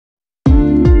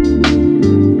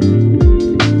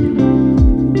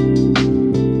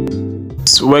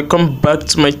welcome back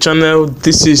to my channel.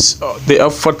 This is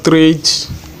Thealphatrade.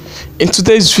 In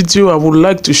today's video, I would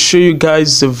like to show you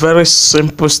guys a very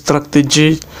simple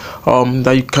strategy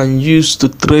that you can use to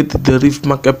trade the reef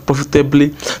market profitably.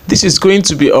 This is going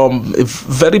to be a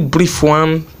very brief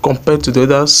one compared to the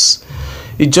others.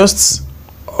 It's just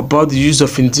about the use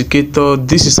of indicator.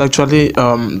 This is actually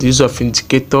the use of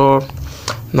indicator,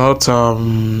 not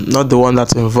the one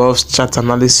that involves chart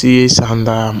analysis and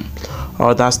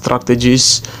other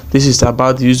strategies. This is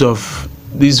about the use of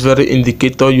this very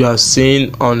indicator you are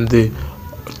seeing on the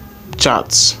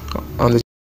charts, on the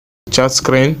chart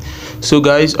screen. So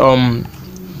guys,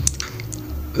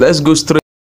 let's go straight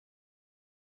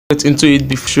into it.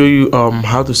 Before I show you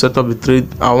how to set up the trade,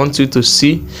 I want you to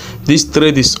see this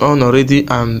trade is on already,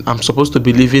 and I'm supposed to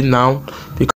be leaving now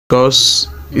because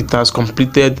it has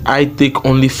completed. I take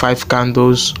only 5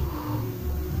 candles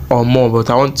or more, but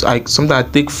sometimes I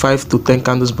take 5 to 10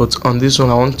 candles, but on this one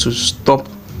I want to stop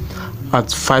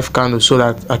at 5 candles so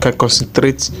that I can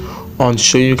concentrate on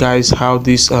showing you guys how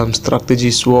this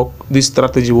strategies work. This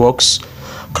strategy works.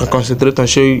 Can concentrate on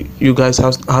showing you guys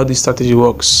how this strategy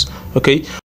works. Okay.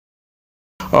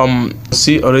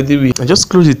 See already I just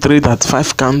closed the trade at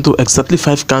 5 candles, exactly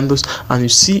 5 candles, and you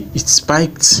see it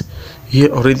spiked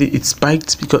here already. It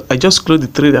spiked because I just closed the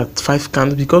trade at 5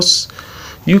 candles, because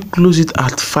you close it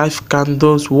at 5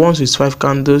 candles. Once it's 5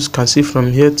 candles, can see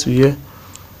from here to here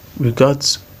we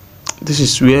got, this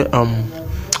is where you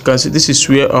can see this is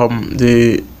where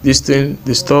the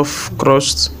stuff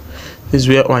crossed. This is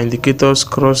where our indicators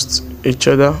crossed each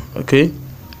other. Okay,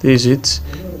 this is it.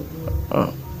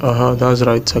 That's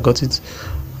right, I got it.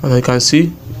 And I can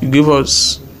see you give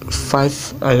us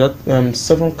 7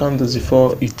 candles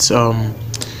before it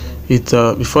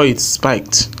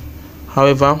spiked.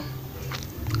 However,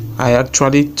 I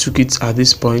actually took it at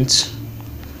this point.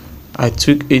 I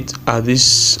took it at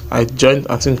this. I joined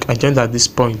at this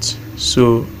point.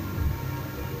 So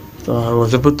I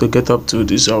was able to get up to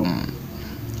this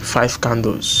 5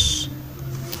 candles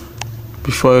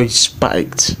before it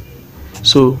spiked.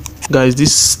 So guys,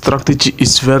 this strategy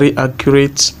is very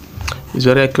accurate. It's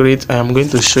very accurate. I am going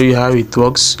to show you how it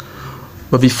works.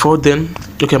 But before then,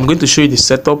 okay, I'm going to show you the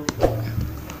setup.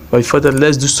 But before then,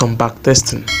 let's do some back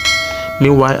testing.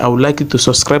 Meanwhile, I would like you to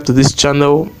subscribe to this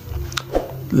channel,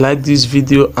 like this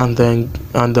video, and then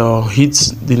hit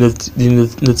the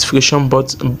notification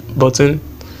button.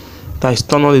 That is,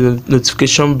 turn on the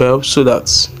notification bell so that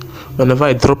whenever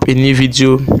I drop a new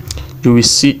video, you will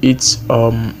see it.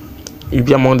 You'll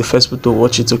be among the first people to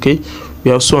watch it. Okay.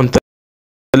 We are also on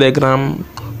Telegram.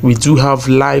 We do have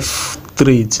live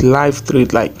trade.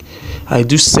 Like, I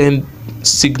do send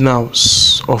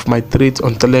signals of my trade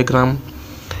on Telegram.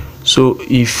 So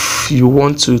if you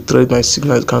want to trade my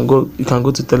signal, you can go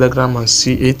to Telegram and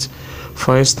see it.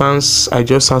 For instance, I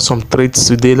just had some trades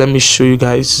today. Let me show you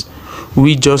guys.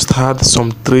 We just had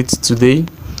some trades today.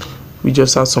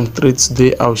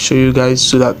 I'll show you guys,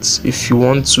 so that if you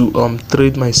want to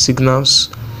trade my signals,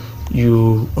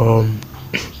 you'll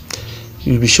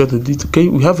be sure to do it. Okay,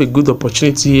 we have a good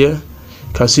opportunity here.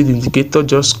 You can see the indicator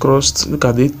just crossed. Look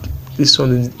at it. This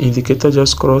one, the indicator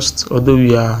just crossed, although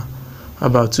we are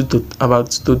about 2 to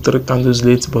 3 candles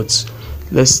late. But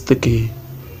let's take a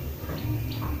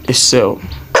sell.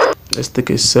 Let's take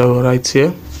a sell right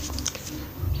here.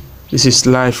 This is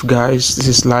live, guys. This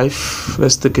is live.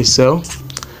 Let's take a sell.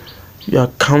 We are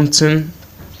counting.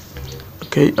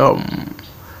 Okay,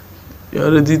 we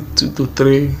are ready 2 to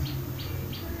 3,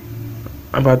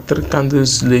 about 3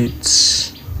 candles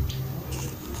late.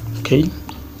 Okay,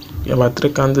 we are about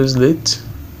 3 candles late,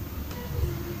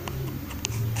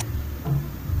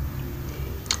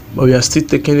 but we are still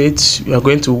taking it. We are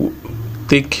going to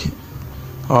take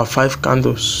our 5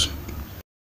 candles.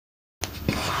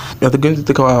 We are going to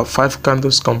take our 5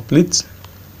 candles complete.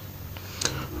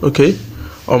 Okay.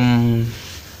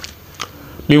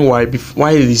 Meanwhile,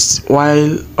 while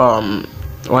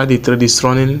the trade is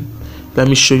running, let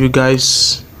me show you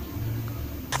guys.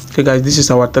 Okay, guys, this is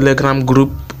our Telegram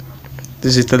group.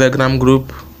 This is Telegram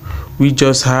group. We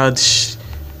just had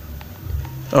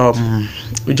a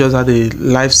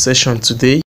live session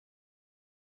today.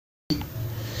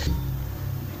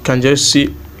 Can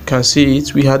see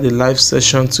it. We had a live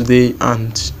session today,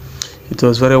 and it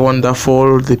was very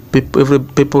wonderful. The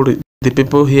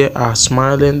people here are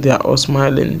smiling. They are all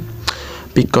smiling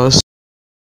because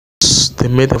they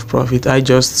made a profit. I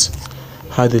just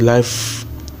had a live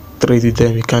trade with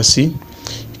them. You can see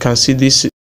this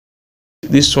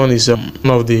one is one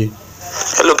of the.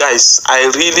 Hello guys,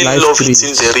 I really love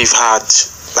hitting the reef hard.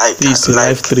 like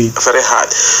live trade. Very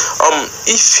hard.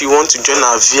 If you want to join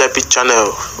our VIP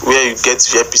channel where you get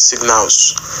VIP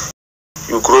signals,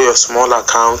 you grow your small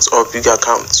account or big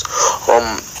account,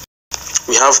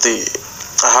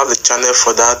 I have the channel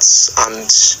for that, and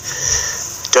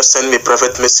just send me a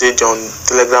private message on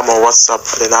Telegram or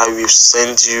WhatsApp, and then I will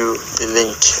send you the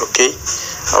link. Okay,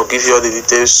 I'll give you all the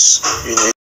details you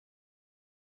need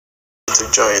to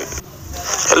join.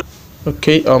 Hello.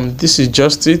 Okay, this is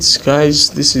just it, guys.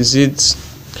 This is it.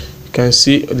 You can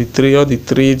see all the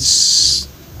trades,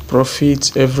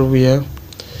 profits everywhere. You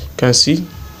can see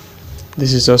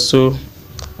this is also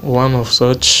one of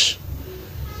such.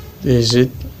 This is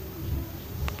it.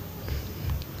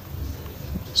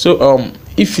 So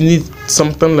if you need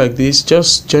something like this,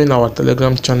 just join our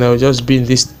Telegram channel. Just be in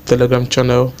this Telegram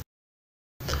channel.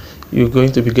 You're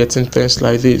going to be getting things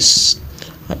like this.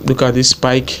 Look at this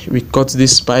spike. We cut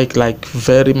this spike like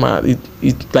very mad.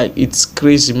 It's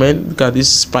crazy, man. Look at this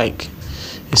spike.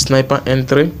 A sniper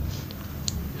entry.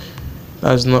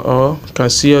 That's not all. You can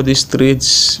see all these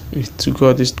trades. We took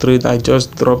all this trade. I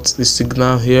just dropped the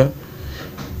signal here.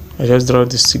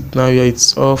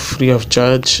 It's all free of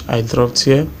charge. I dropped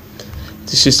here.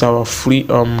 This is our free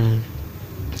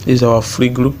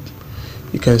group.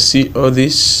 You can see all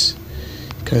this.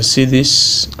 You can see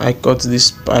this. I cut this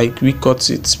spike. We cut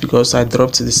it because I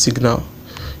dropped the signal.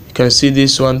 You can see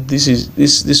this one.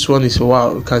 This one is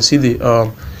wow. You can see the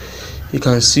you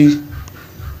can see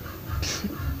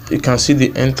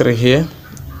the entry here.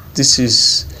 This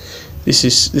is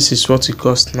what we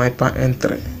call sniper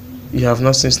entry. You have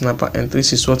not seen sniper entry.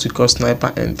 This is what we call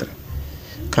sniper entry.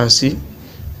 You can see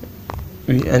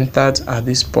we entered at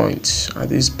this point.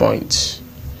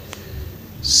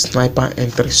 Sniper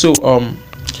entry. So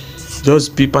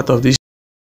just be part of this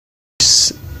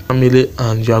family,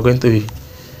 and you are going to be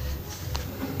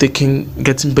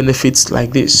getting benefits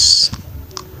like this.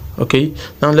 Okay,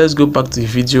 now let's go back to the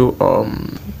video.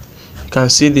 You can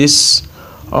see this.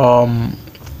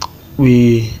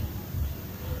 We've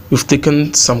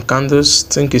taken some candles.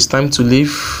 Think it's time to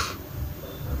leave.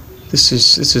 This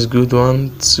is good.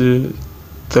 1, 2,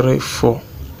 3, 4,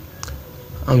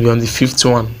 and we're on the 5th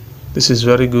one. This is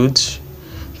very good.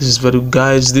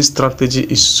 Guys. This strategy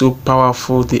is so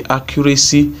powerful. The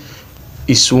accuracy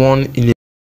is 1 in a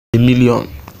million.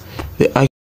 The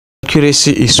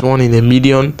accuracy is 1 in a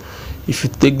million. If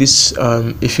you take this,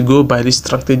 if you go by this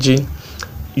strategy,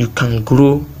 you can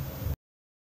grow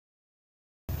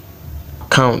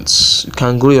accounts. You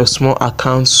can grow your small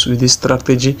accounts with this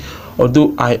strategy.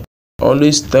 Although I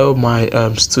always tell my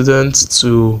students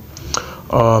to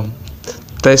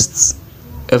test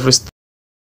every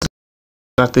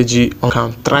strategy on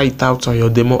account. Try it out on your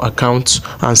demo account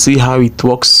and see how it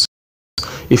works.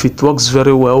 If it works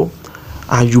very well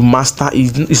and you master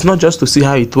it, it's not just to see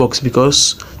how it works,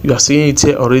 because you are seeing it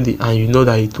here already and you know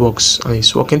that it works and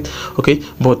it's working. Okay,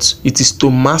 but it is to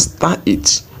master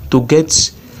it, to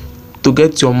get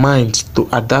your mind to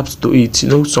adapt to it. You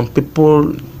know, some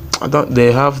people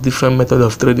they have different methods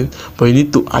of trading, but you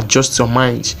need to adjust your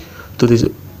mind to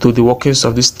the workings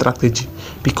of this strategy,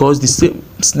 because the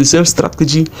same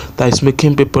strategy that is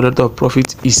making people a lot of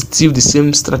profit is still the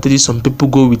same strategy some people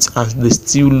go with and they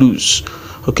still lose.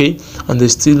 Okay, and they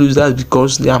still lose that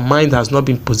because their mind has not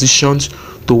been positioned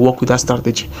to work with that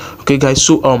strategy. Okay, guys,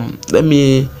 so let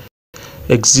me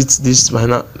exit this by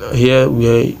now. Here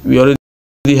we already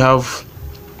have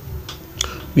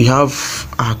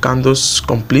our candles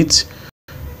complete.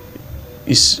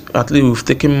 Is at least we've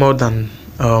taken more than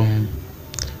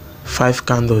 5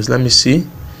 candles. Let me see.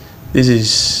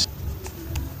 This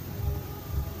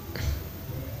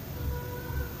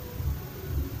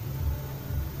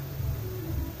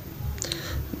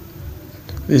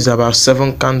is about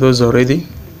 7 candles already.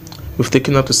 We've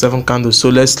taken up to 7 candles, so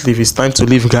let's leave. It's time to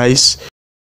leave, guys.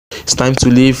 It's time to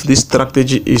leave. This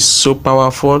strategy is so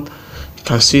powerful. You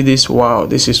can see this. Wow,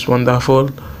 this is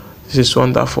wonderful.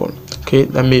 Okay,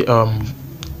 let me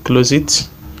close it.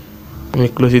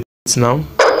 Now.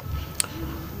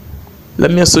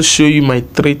 Let me also show you my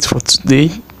trade for today.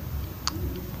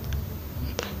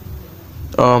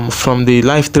 From the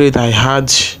live trade I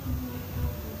had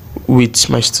with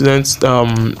my students,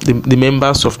 the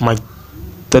members of my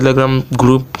Telegram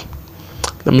group.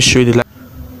 Let me show you the live.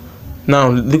 Now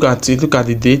look at it. Look at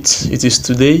the date. It is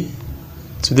today,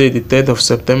 the 3rd of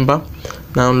September.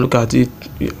 Now look at it.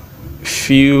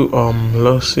 Few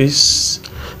losses,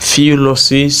 few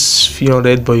on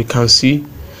red, but you can see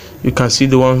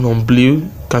the ones on blue. You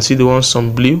can see the ones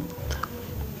on blue. You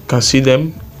can see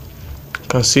them.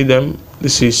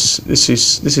 This is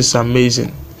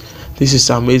amazing. This is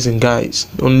amazing, guys.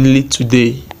 Only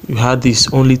today. we had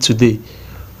this only today.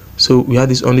 So we had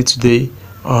this only today.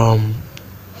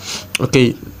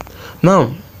 Okay,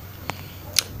 now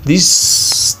this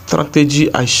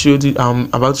strategy I showed you, I'm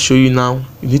about to show you now,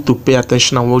 you need to pay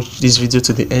attention and watch this video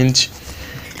to the end.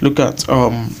 Look at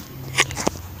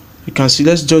you can see,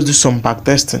 let's just do some back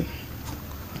testing.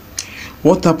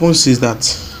 What happens is that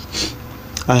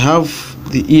I have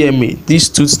the EMA, these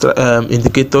two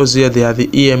indicators here, they are the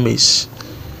EMAs.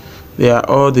 They are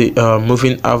all the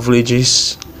moving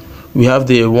averages. We have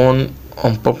the one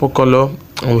on purple color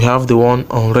and we have the one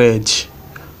on red.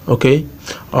 Okay,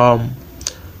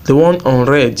 the one on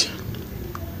red,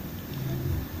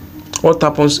 what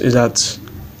happens is that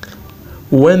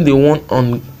when the one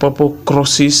on purple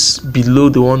crosses below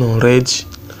the one on red,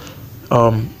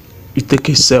 you take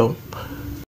a sell.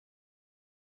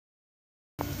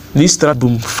 This start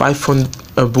boom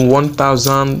 500, boom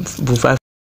 1000, boom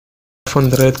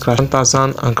 500, crash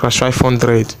 1000 and crash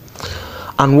 500.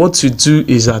 And what you do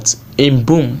is that in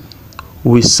boom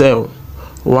we sell,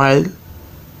 while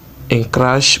in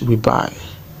crash we buy.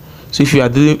 So if you are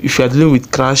dealing with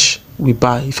crash, we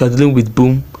buy. If you are dealing with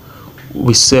boom,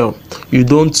 we sell. You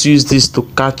don't use this to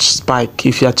catch spike.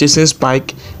 If you are chasing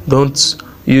spike, don't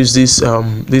use this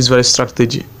this very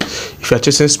strategy. If you are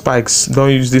chasing spikes,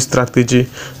 don't use this strategy.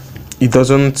 It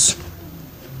doesn't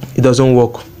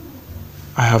work.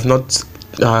 I have not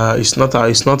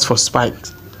it's not for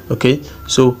spikes. Okay,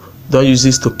 so don't use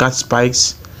this to catch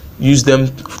spikes. Use them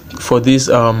for these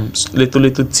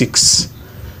little ticks,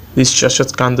 these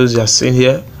short candles you are seeing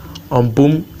here. On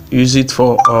boom, use it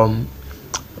for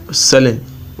selling,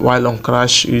 while on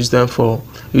crash, use them for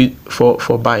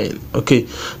buying. Okay,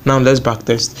 now let's back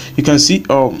test. You can see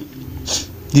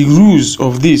the rules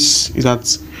of this is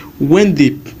that when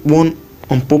the one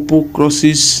on purple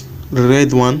crosses the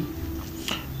red one,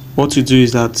 what you do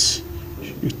is that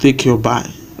you take your buy.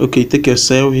 Okay, take your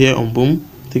sell here on boom,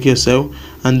 take your sell,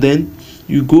 and then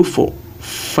you go for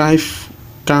 5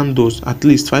 candles, at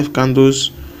least 5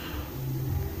 candles,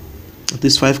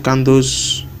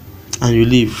 and you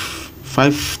leave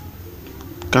 5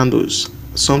 candles.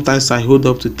 Sometimes I hold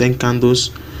up to 10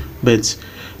 candles, but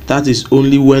that is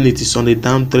only when it is on a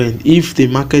downtrend. If the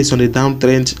market is on a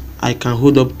downtrend, I can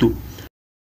hold up to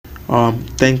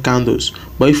 10 candles,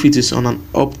 but if it is on an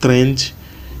uptrend,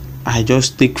 I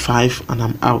just take 5 and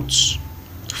I'm out.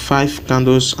 5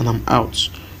 candles and I'm out.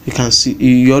 You can see,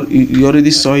 you already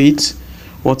saw it,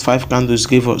 what 5 candles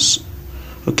gave us.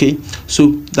 Okay,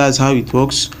 so that's how it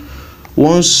works.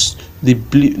 Once the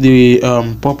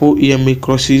purple EMA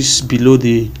crosses below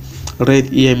the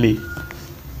red EMA,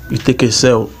 you take a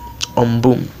sell on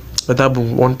boom, whether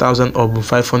boom 1000 or boom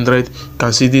 500. You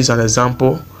can see this as an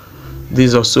example. This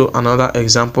is also another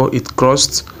example. It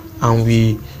crossed, and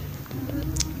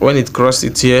when it crossed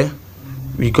it here,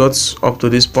 we got up to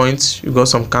this point. You got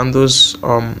some candles,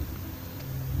 up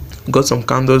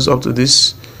to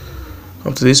this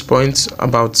point,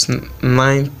 about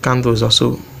 9 candles or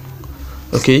so.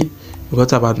 Okay, we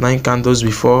got about 9 candles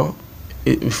before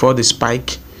the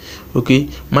spike. Okay,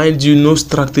 mind you, no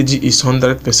strategy is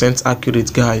 100%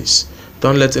 accurate, guys.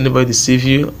 Don't let anybody deceive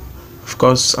you. Of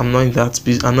course, I'm not in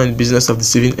the business of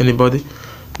deceiving anybody.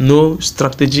 No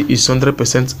strategy is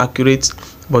 100% accurate,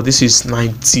 but this is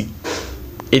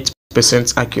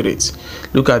 98% accurate.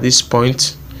 Look at this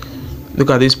point.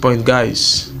 Look at this point,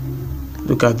 guys.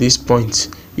 Look at this point.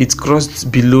 It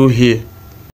crossed below here,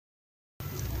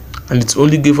 and it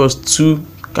only gave us 2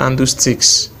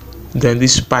 candlesticks. Then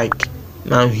this spike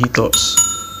now hit us.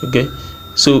 Okay,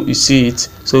 so you see it.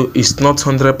 So it's not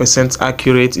 100%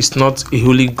 accurate. It's not a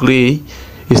holy grail.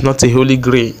 It's not a holy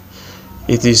grail.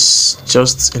 It is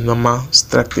just a normal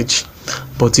strategy,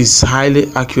 but it's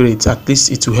highly accurate. At least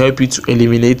it will help you to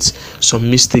eliminate some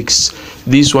mistakes.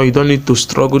 This one, you don't need to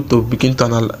struggle to begin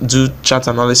to do chart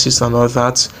analysis and all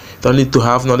that. You don't need to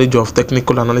have knowledge of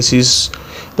technical analysis.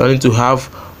 You don't need to have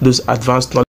those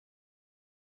advanced knowledge.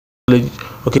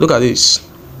 Okay, look at this.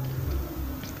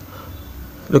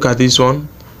 Look at this one.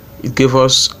 It gave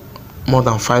us more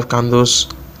than 5 candles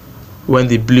when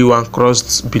the blue one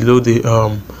crossed below the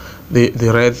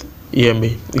red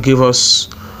EMA. It gave us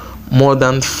more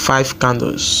than 5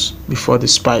 candles before the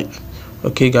spike.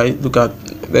 Okay, guys, look at,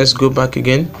 let's go back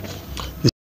again. The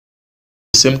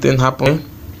same thing happened,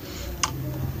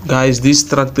 guys. This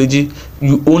strategy,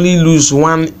 you only lose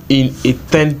 1 in a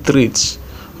 10 trades.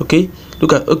 Okay,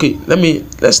 look at, okay,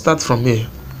 let's start from here.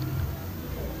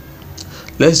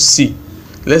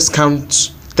 Let's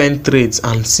count 10 trades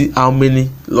and see how many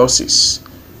losses.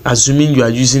 Assuming you are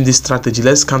using this strategy,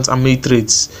 let's count how many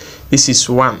trades. This is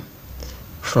 1.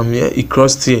 From here, it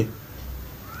crossed here.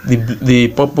 The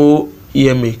purple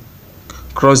EMA,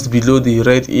 crossed below the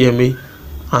red EMA,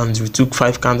 and we took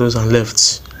 5 candles and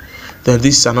left. Then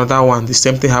this is another one, the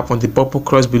same thing happened, the purple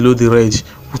crossed below the red,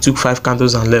 we took 5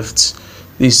 candles and left.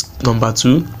 This is number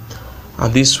 2,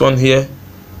 and this one here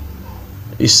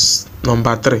is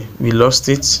number 3. We lost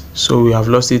it, so we have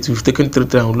lost it. We've taken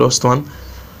 3 and we lost 1.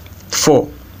 4,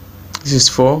 this is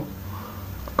 4,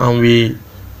 and we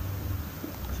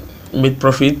made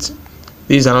profit.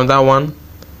 This is another one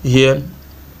here,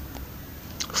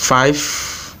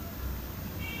 5,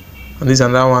 and this is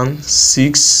another one,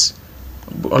 6,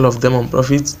 all of them on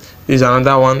profit. This is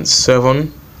another one,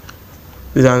 7,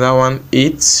 this is another one,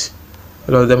 8,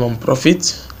 all of them on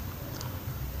profit.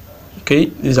 Okay,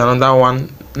 this is another one,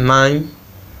 9,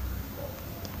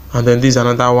 and then this is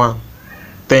another one,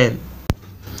 10.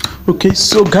 Okay,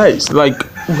 so guys, like,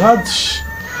 we had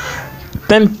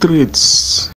 10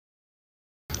 trades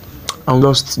and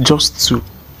lost just 2.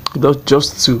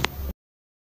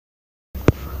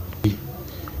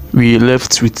 We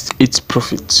left with 8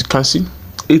 profits. You can see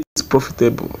 8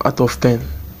 profitable out of 10.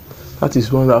 That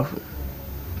is wonderful.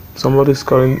 Somebody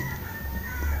scoring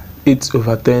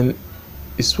 8/10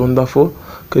 is wonderful.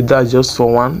 Okay, that's just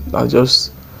for one. That's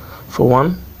just for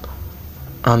one.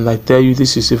 And I tell you,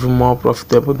 this is even more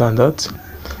profitable than that.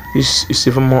 This is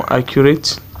even more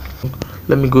accurate.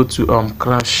 Let me go to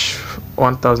crash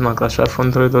 1000 and crash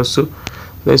 500 also.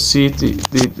 Let's see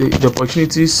the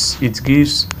opportunities it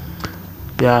gives.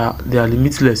 They are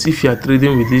limitless. If you are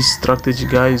trading with this strategy,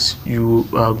 guys, you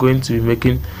are going to be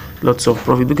making lots of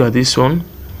profit. Look at this one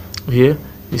here,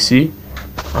 you see,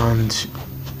 and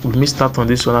we missed out on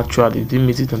this one. Actually, didn't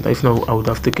meet it, and if not, I would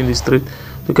have taken this trade.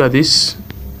 Look at this.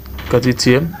 Look at it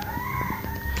here.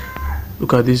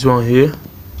 Look at this one here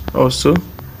also.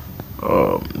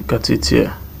 Look at it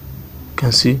here. You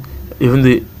can see even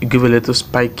they give a little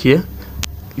spike here.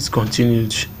 It's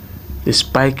continued. The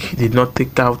spike did not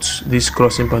take out this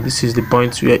crossing, but this is the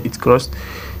point where it crossed.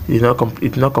 It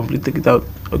did not completely take it out.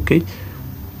 Okay,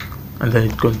 and then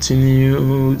it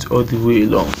continued all the way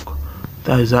along.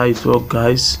 That is how it works,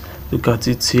 guys. Look at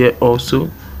it here also.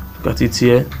 Look at it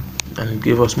here, and it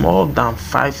gave us more than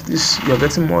 5. This, you're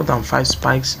getting more than 5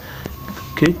 spikes.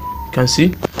 Okay, you can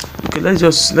see. Okay, let's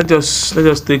just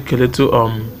take a little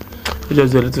let's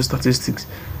just do a little statistics.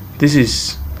 This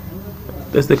is,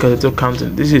 let's take a little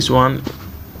counting. This is one.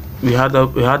 We had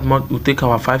more. We take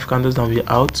our 5 candles and we're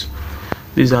out.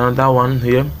 This is another one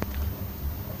here.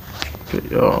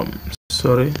 Okay,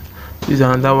 sorry. This is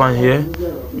another one here.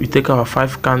 We take our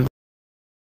 5 candles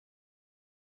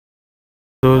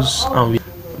and we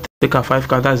take our 5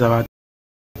 candles. That's our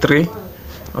 3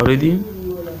 already.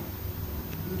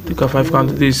 Take our 5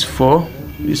 candles. This is 4.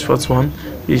 This 4th one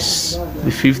is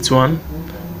the 5th one.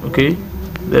 Okay.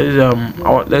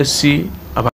 Let's see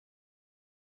about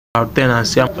 10 and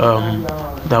see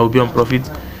that will be on profit.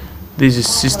 This is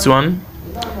 6th one,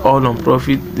 all on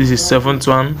profit. This is 7th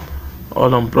one,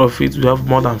 all on profit. We have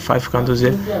more than 5 candles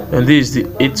here, and this is the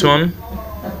 8th one.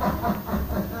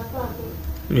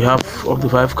 We have of the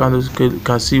 5 candles. Okay, you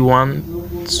can see 1,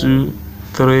 2,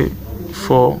 3,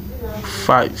 4,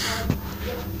 5,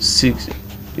 6.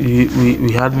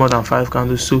 We had more than 5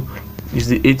 candles, so it's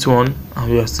the 8th one,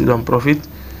 and we are still on profit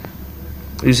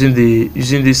using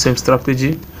this same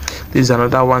strategy. This is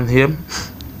another one here.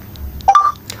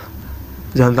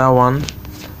 This is another one.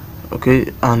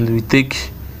 Okay, and we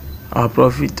take our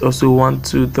profit also. 1,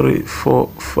 2, 3, 4,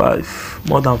 5,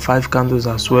 more than 5 candles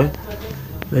as well.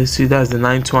 Let's see, that's the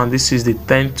 9th one. This is the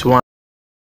 10th one.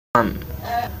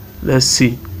 Let's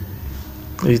see,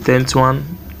 the 10th one.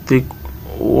 Take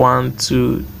 1,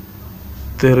 2,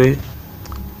 3,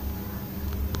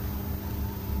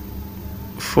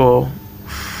 4,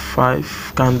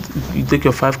 5 candles. You take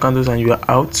your 5 candles and you are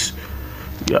out.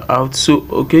 So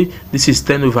okay, this is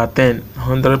 10/10,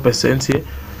 100% here.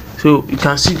 So you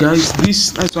can see, guys,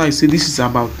 this, that's why I say this is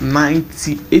about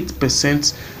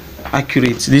 98%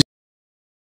 accurate. This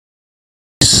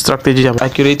strategy is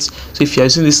accurate. So if you're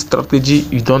using this strategy,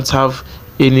 you don't have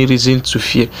any reason to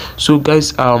fear. So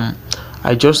guys,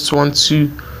 I just want to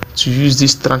use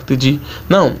this strategy.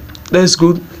 Now let's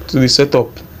go to the setup.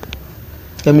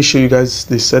 Let me show you guys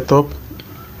the setup.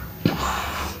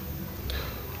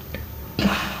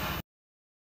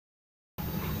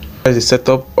 The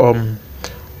setup,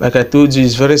 like I told you,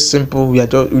 is very simple. We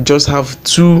just have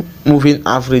 2 moving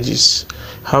averages.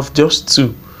 Have just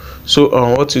 2. So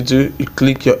what you do, you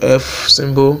click your F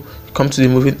symbol, you come to the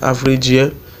moving average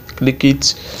here, click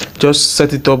it, just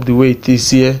set it up the way it is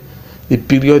here. The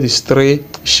period is 3,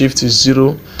 shift is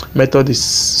 0, method is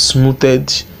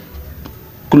smoothed,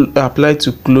 apply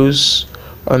to close,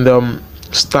 and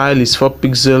style is 4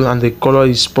 pixel and the color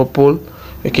is purple.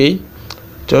 Okay,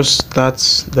 just that,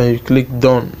 then you click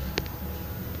done.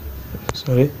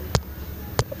 Sorry,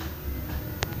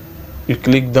 you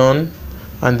click done,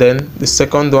 and then the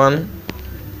second one,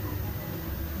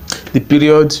 the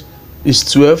period is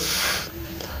 12,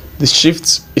 the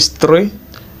shift is 3,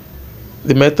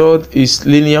 the method is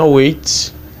linear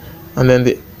weight, and then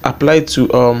they apply to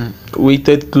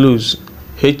weighted close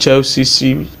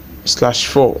HLCC/4.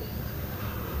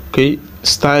 okay,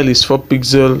 style is 4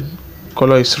 pixel,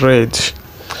 color is red.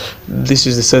 This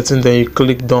is the setting, then you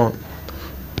click done.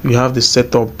 You have the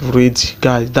setup ready,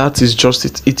 guys. That is just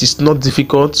it. It is not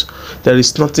difficult. There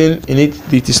is nothing in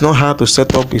it. It is not hard to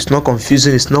set up. It's not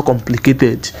confusing. It's not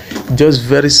complicated. Just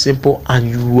very simple,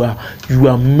 and you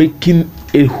are making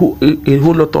a whole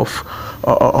lot of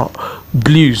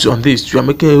blues on this. You are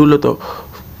making a whole lot of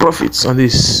profits on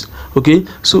this. Okay,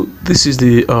 so this is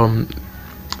the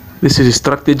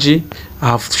strategy. I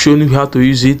have shown you how to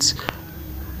use it.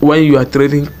 When you are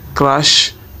trading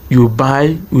crash, you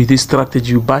buy with this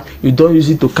strategy. You don't use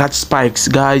it to catch spikes,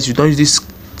 guys. You don't use this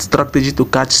strategy to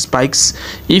catch spikes.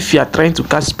 If you are trying to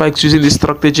catch spikes using this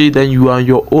strategy, then you are on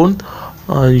your own,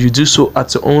 and you do so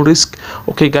at your own risk.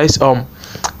 Okay, guys,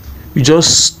 you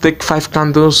just take 5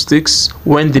 candlesticks.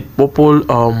 When the purple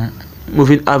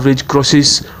moving average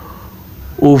crosses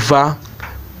over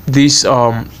this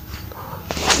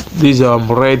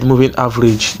red moving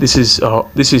average, this is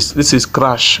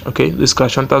crash. Okay, this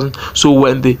crash 1000. So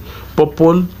when the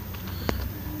purple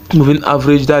moving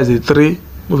average, that is the 3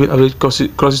 moving average,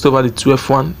 crosses over the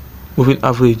 12 moving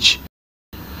average,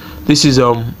 this is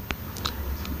the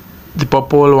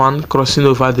purple one crossing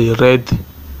over the red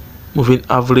moving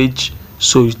average,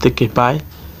 so you take a buy.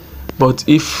 But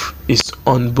if it's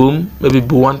on boom, maybe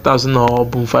boom 1000 or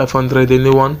boom 500,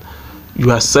 anyone,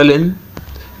 you are selling,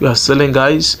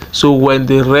 guys. So when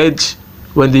the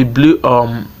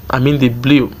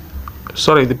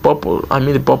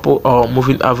purple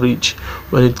moving average,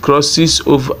 when it crosses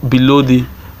over below the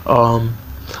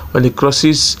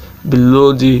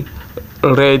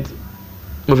red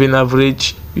moving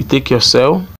average, you take your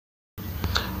sell.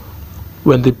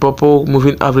 When the purple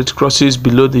moving average crosses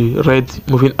below the red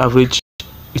moving average,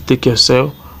 you take your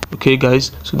sell. Okay,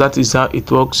 guys, so that is how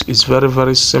it works. It's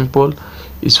very simple.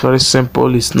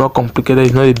 It's not complicated.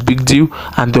 It's not a big deal,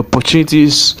 and the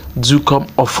opportunities do come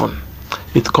often.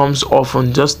 It comes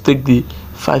often. Just take the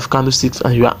 5 candlesticks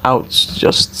and you are out.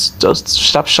 Just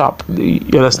sharp.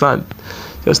 You understand?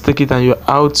 Just take it and you're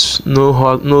out.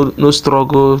 No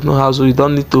struggle, no hassle. You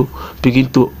don't need to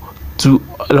begin to do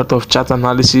a lot of chart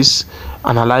analysis,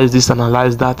 analyze this,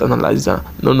 analyze that, analyze that.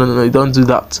 No, you don't do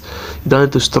that. You don't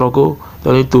need to struggle. You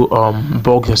don't need to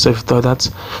bug yourself with all that.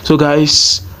 So,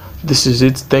 guys, this is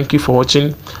it. Thank you for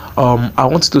watching. I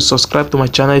want you to subscribe to my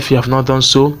channel if you have not done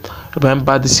so.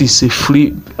 Remember, this is a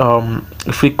free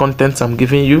content I'm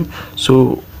giving you.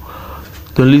 So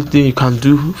the only thing you can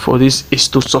do for this is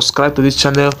to subscribe to this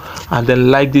channel and then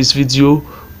like this video,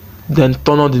 then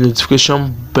turn on the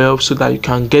notification bell so that you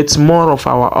can get more of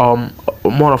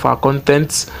our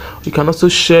content. You can also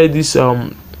share these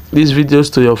videos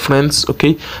to your friends.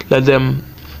 Okay, let them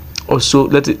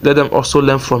also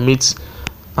learn from it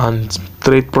and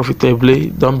trade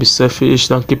profitably. Don't be selfish.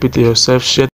 Don't keep it to yourself.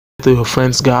 Share to your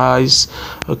friends, guys.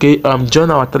 Okay,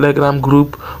 join our Telegram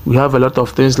group. We have a lot of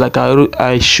things, like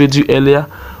I showed you earlier.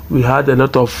 We had a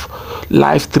lot of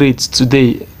live trades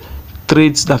today,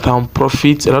 trades that are on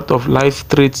profit, a lot of live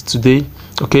trades today.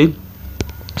 Okay,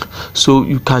 so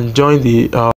you can join the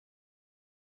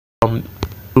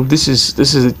group. This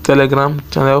is a Telegram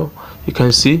channel. You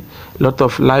can see a lot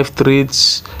of live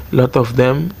trades, a lot of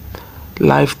them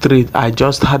live trade. I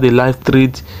just had a live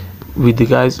trade with the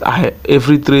guys.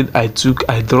 Every trade I took,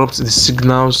 I dropped the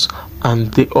signals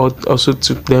and they also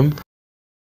took them,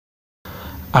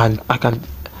 and I can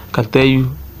tell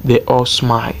you they all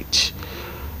smiled.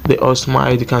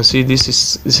 You can see this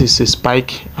is a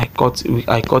spike. I caught it.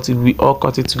 We all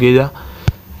caught it together.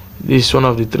 This is one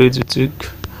of the trades we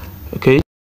took. Okay,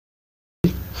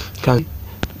 can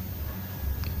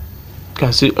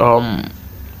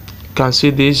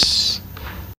see this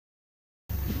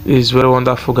is very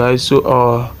wonderful, guys.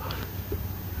 So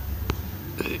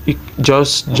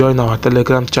just join our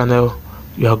Telegram channel.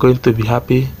 You are going to be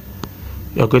happy.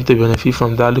 You are going to benefit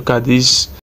from that. Look at this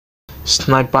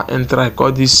sniper enter. I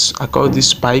caught this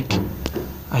spike.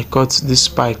 I caught this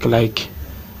spike like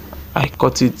I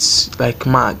caught it like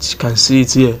mad. You can see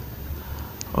it here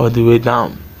all the way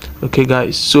down. Okay,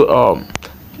 guys, so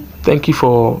thank you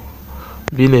for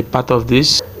being a part of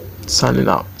this. Signing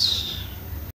out.